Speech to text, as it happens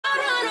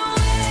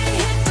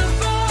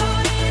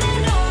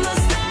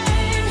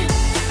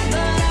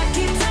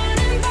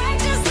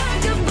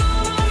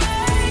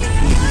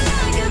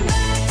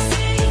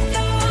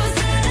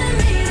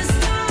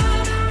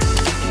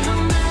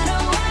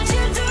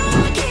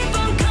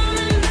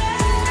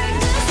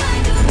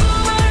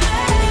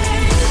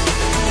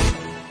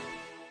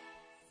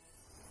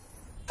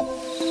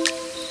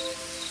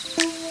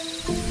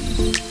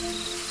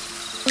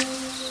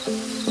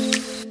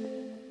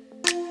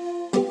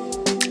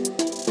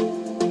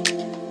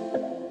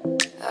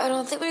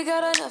think we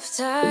got enough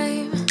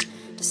time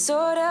to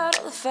sort out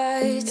all the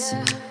fights,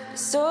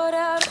 sort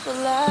out all the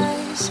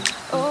lies.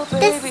 Oh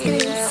baby,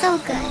 this is so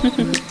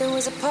good. there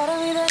was a part of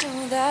me that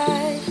knew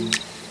that, and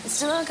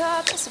still I'm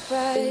caught by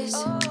surprise.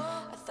 I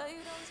thought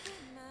you'd always be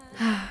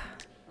mine.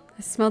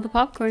 I smell the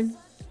popcorn.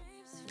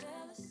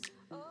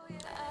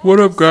 What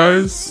up,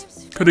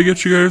 guys? Could I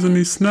get you guys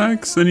any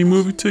snacks? Any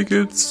movie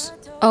tickets?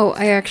 Oh,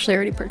 I actually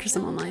already purchased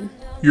them online.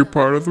 You're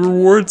part of the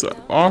rewards app.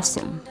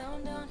 Awesome.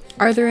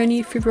 Are there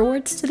any free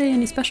rewards today?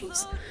 Any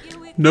specials?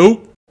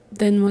 Nope.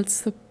 Then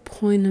what's the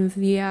point of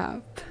the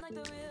app?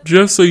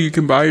 Just so you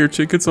can buy your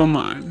tickets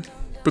online.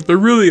 But there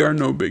really are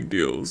no big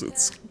deals.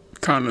 It's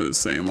kind of the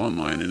same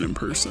online and in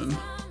person.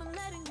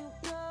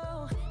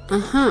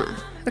 Uh-huh.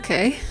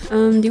 Okay.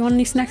 Do you want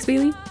any snacks,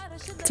 Bailey?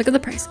 Let's look at the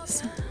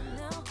prices.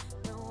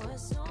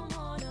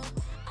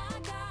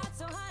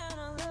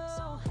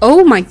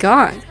 Oh my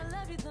god.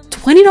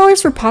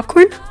 $20 for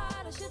popcorn?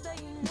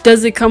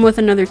 Does it come with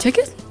another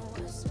ticket?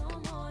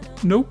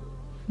 Nope.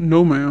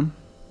 No, ma'am.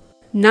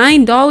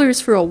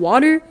 $9 for a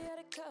water?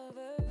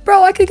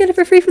 Bro, I could get it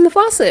for free from the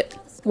faucet.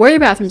 Where are your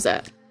bathrooms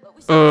at?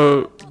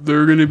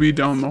 They're gonna be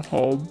down the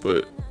hall,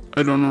 but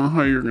I don't know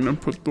how you're gonna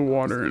put the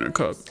water in a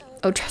cup.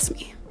 Oh, trust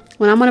me.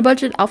 When I'm on a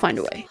budget, I'll find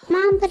a way.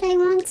 Mom, but I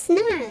want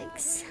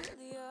snacks.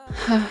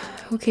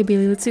 Okay,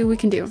 Bailey, let's see what we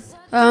can do.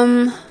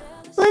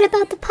 What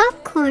about the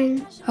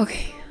popcorn?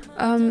 Okay.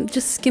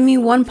 Just give me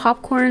one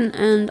popcorn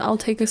and I'll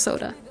take a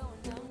soda.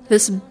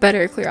 This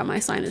better clear out my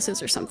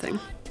sinuses or something.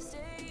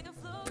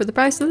 For the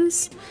price of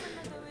this?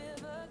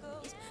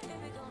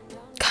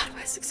 God,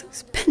 why is it so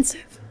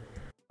expensive?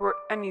 Where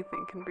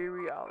anything can be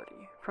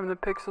reality, from the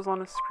pixels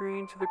on a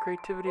screen to the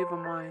creativity of a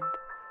mind.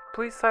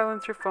 Please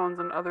silence your phones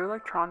and other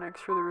electronics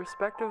for the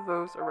respect of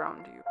those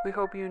around you. We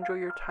hope you enjoy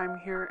your time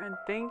here and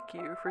thank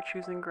you for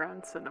choosing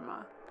Grand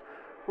Cinema,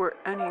 where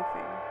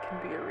anything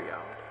can be a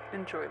reality.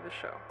 Enjoy the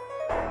show.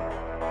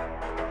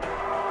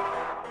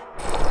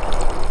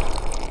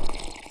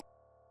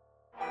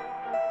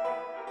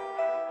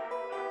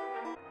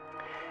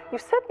 You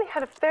said they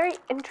had a very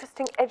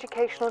interesting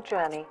educational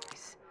journey.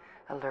 He's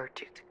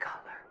allergic to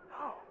color.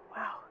 Oh,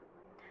 wow.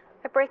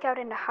 I break out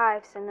into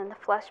hives and then the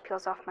flesh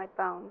peels off my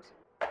bones.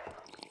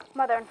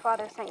 Mother and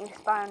father sent you to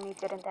spy on me,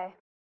 didn't they?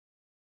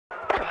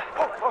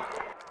 Oh.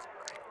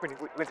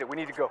 Lindsay, we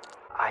need to go.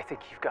 I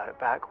think you've got it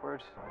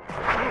backwards.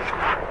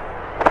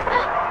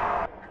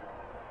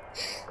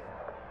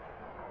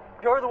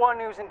 You're the one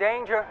who's in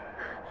danger.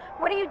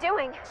 What are you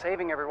doing?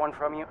 Saving everyone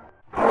from you.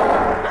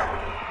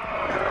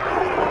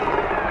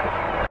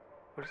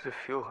 What does it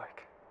feel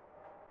like?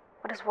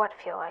 What does what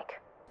feel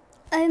like?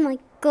 Oh my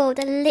god,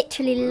 I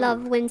literally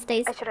love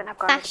Wednesday's I shouldn't have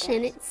gone to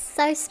fashion. dance. It's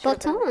so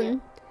spot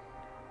on.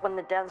 When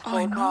the dance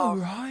floor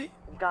calls, you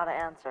gotta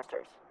answer.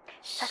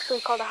 It's actually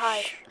called a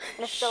hive,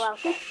 and it's still out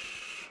there.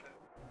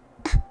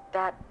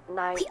 That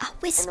night We are in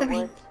the whispering.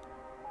 woods,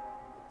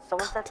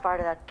 someone set fire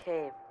to that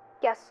cave.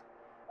 Yes.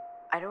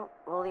 I don't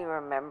really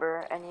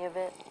remember any of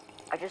it.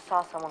 I just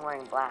saw someone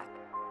wearing black.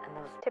 And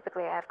those...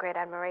 Typically, I have great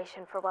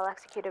admiration for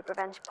well-executed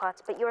revenge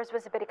plots, but yours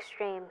was a bit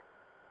extreme,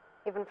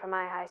 even for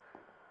my eyes.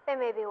 They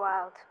may be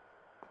wild,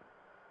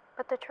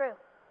 but they're true.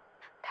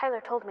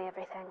 Tyler told me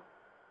everything.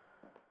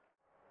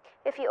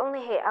 If you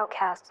only hate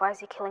outcasts, why is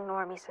he killing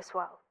normies as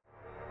well?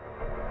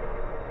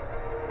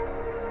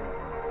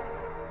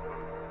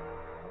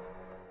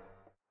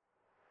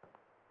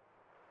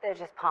 They're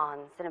just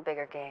pawns in a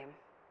bigger game.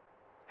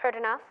 Heard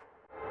enough?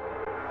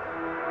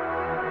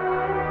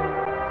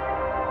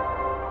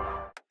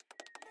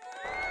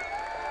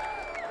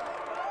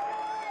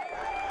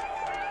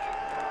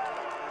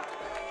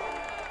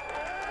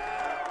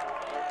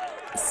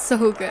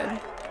 So good.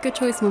 Good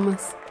choice,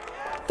 mamas.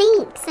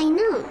 Thanks, I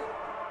know.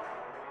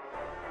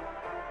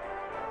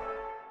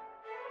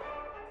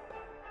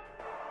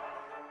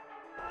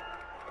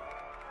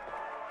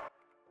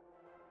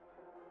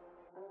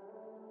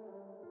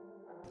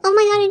 Oh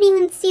my god, I didn't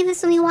even see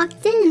this when we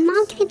walked in.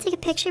 Mom, can I take a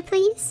picture,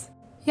 please?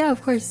 Yeah,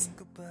 of course.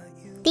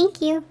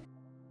 Thank you.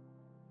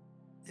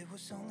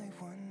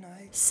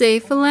 Say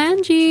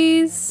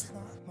phalanges.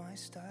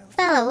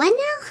 Fella, what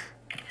now?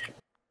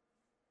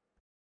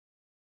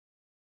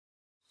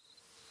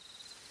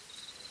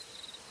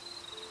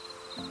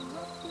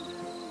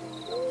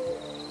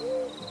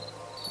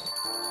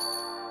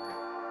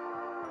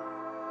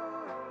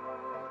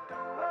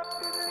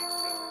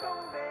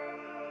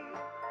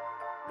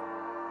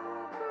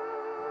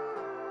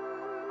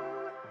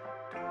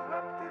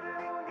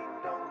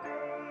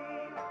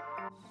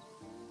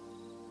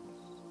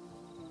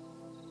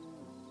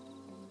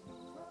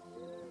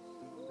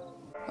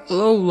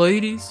 Hello,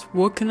 ladies.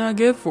 What can I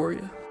get for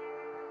you?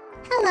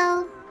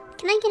 Hello.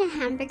 Can I get a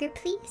hamburger,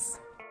 please?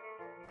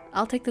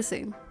 I'll take the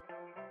same.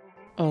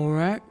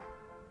 Alright,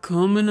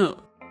 coming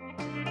up.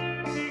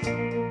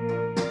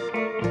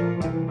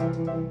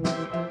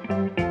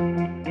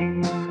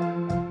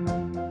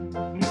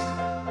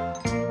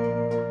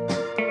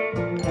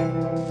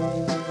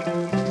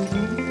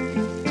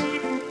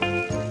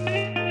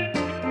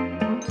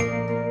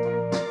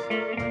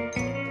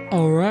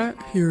 Alright,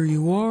 here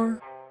you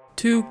are.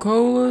 2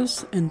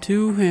 colas and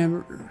 2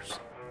 hamburgers.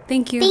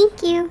 Thank you.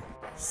 Thank you.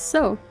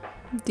 So,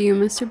 do you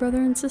miss your brother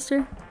and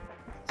sister?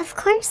 Of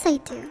course I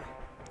do.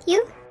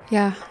 You?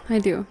 Yeah, I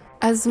do.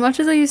 As much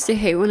as I used to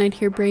hate when I'd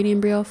hear Brady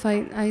and Brielle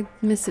fight, I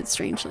miss it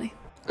strangely.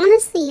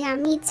 Honestly, yeah,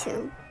 me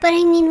too. But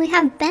I mean, we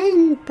have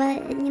Ben,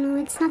 but, you know,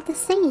 it's not the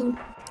same.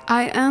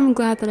 I am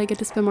glad that I get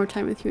to spend more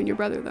time with you and your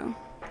brother, though.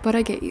 But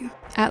I get you.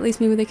 At least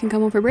maybe they can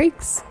come over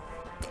breaks.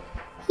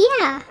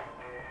 Yeah,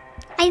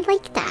 I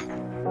like that.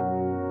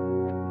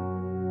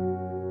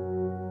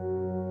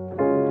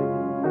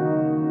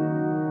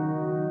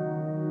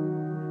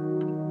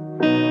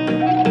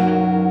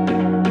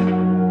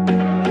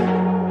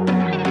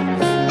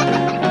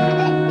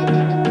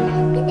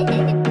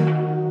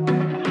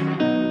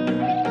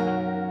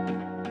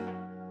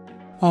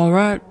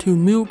 Alright, 2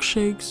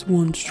 milkshakes,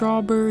 1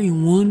 strawberry,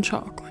 and 1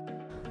 chocolate.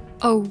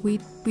 Oh, we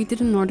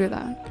didn't order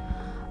that.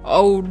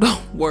 Oh,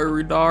 don't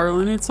worry,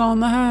 darling, it's on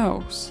the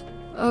house.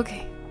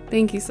 Okay,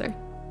 thank you, sir.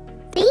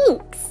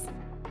 Thanks.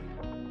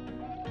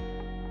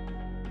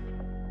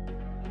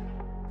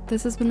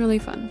 This has been really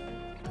fun.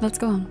 Let's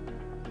go home.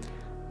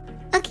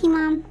 Okay,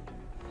 Mom.